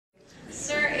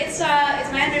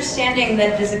my understanding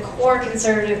that it is a core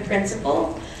conservative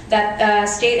principle that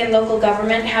state and local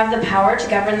government have the power to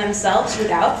govern themselves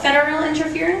without federal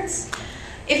interference.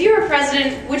 If you were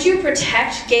president, would you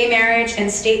protect gay marriage and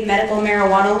state medical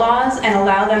marijuana laws and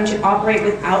allow them to operate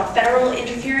without federal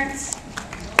interference?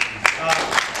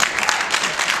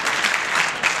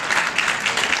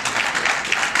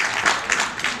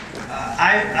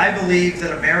 I believe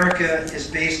that America is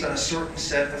based on a certain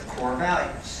set of core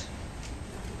values,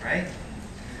 right?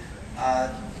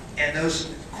 And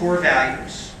those core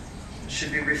values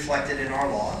should be reflected in our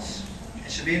laws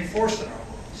and should be enforced in our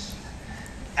laws.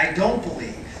 I don't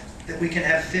believe that we can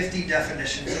have 50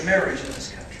 definitions of marriage in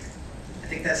this country. I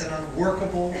think that's an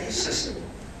unworkable system.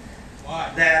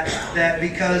 Why? That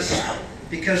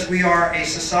because we are a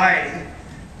society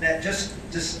that just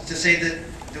to say that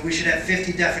we should have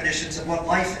 50 definitions of what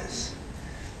life is.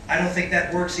 I don't think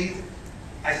that works either.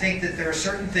 I think that there are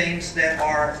certain things that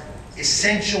are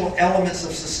essential elements of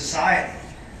the society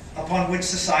upon which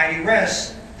society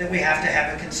rests that we have to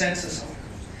have a consensus on.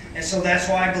 And so that's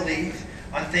why I believe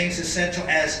on things essential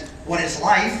as what is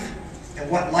life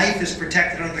and what life is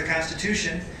protected under the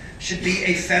Constitution should be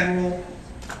a federal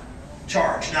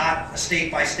charge, not a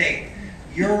state by state.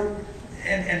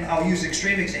 And I'll use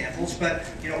extreme examples, but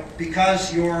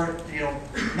because you're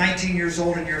 19 years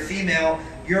old and you're a female,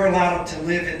 you're allowed to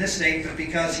live in this state, but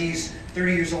because he's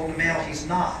 30 years old and male, he's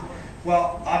not.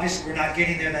 Well, obviously we're not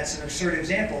getting there. That's an absurd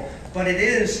example, but it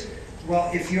is.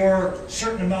 Well, if you're a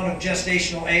certain amount of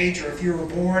gestational age, or if you were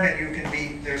born and you can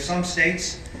be, there's some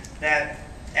states that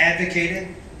advocated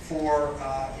for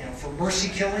mercy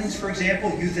killings, for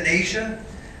example, euthanasia.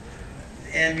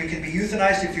 And you can be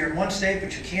euthanized if you're in one state,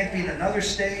 but you can't be in another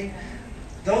state.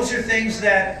 Those are things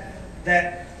that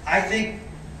I think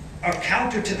are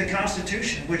counter to the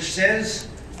Constitution, which says,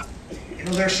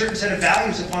 there are a certain set of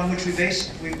values upon which we base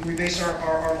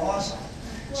our laws on.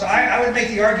 So I would make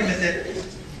the argument that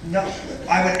no,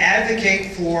 I would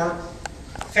advocate for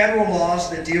federal laws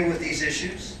that deal with these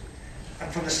issues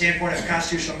from the standpoint of a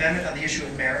constitutional amendment on the issue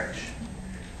of marriage.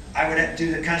 I would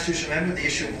do the constitutional amendment with the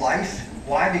issue of life.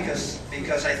 Why? Because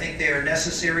I think they are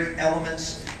necessary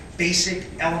elements, basic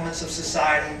elements of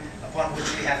society upon which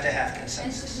we have to have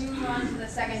consensus. And to move on to the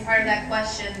second part of that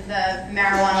question, the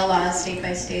marijuana laws state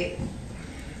by state.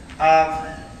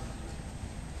 I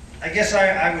guess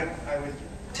I would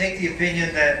take the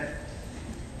opinion that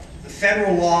the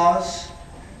federal laws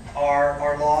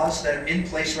are laws that are in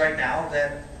place right now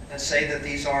that say that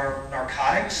these are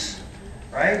narcotics.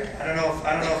 Right? I don't know if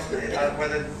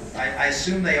whether I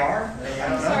assume they are. I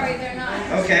don't know. Sorry, they're not.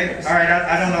 Okay. All right.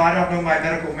 I don't know. I don't know my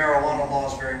medical marijuana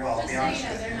laws very well, to be honest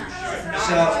with you.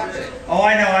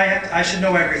 I know. I should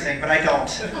know everything, but I don't.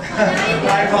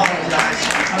 I apologize.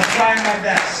 I'm trying my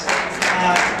best.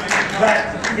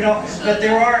 But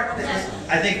there are.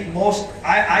 I think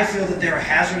I feel that they're a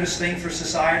hazardous thing for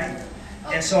society,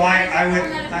 and so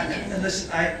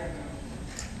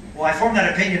Well, I formed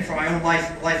that opinion from my own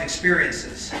life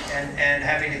experiences and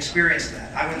having experienced that.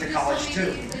 I went to college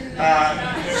too.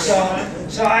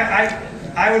 So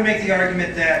I would make the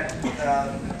argument that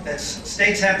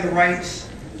states have the rights,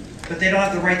 but they don't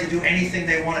have the right to do anything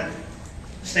they want to do.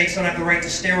 States don't have the right to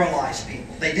sterilize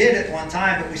people. They did at one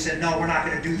time, but we said, no, we're not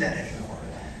going to do that anymore.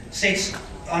 States,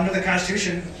 under the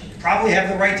Constitution, probably have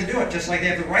the right to do it, just like they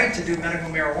have the right to do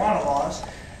medical marijuana laws,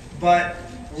 but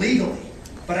legally.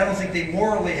 But I don't think they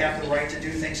morally have the right to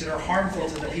do things that are harmful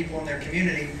to the people in their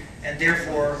community, and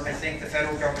therefore I think the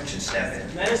federal government should step in.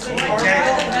 Okay? So I'm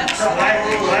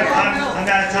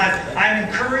out of time. I'm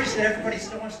encouraged that everybody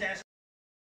still wants to ask.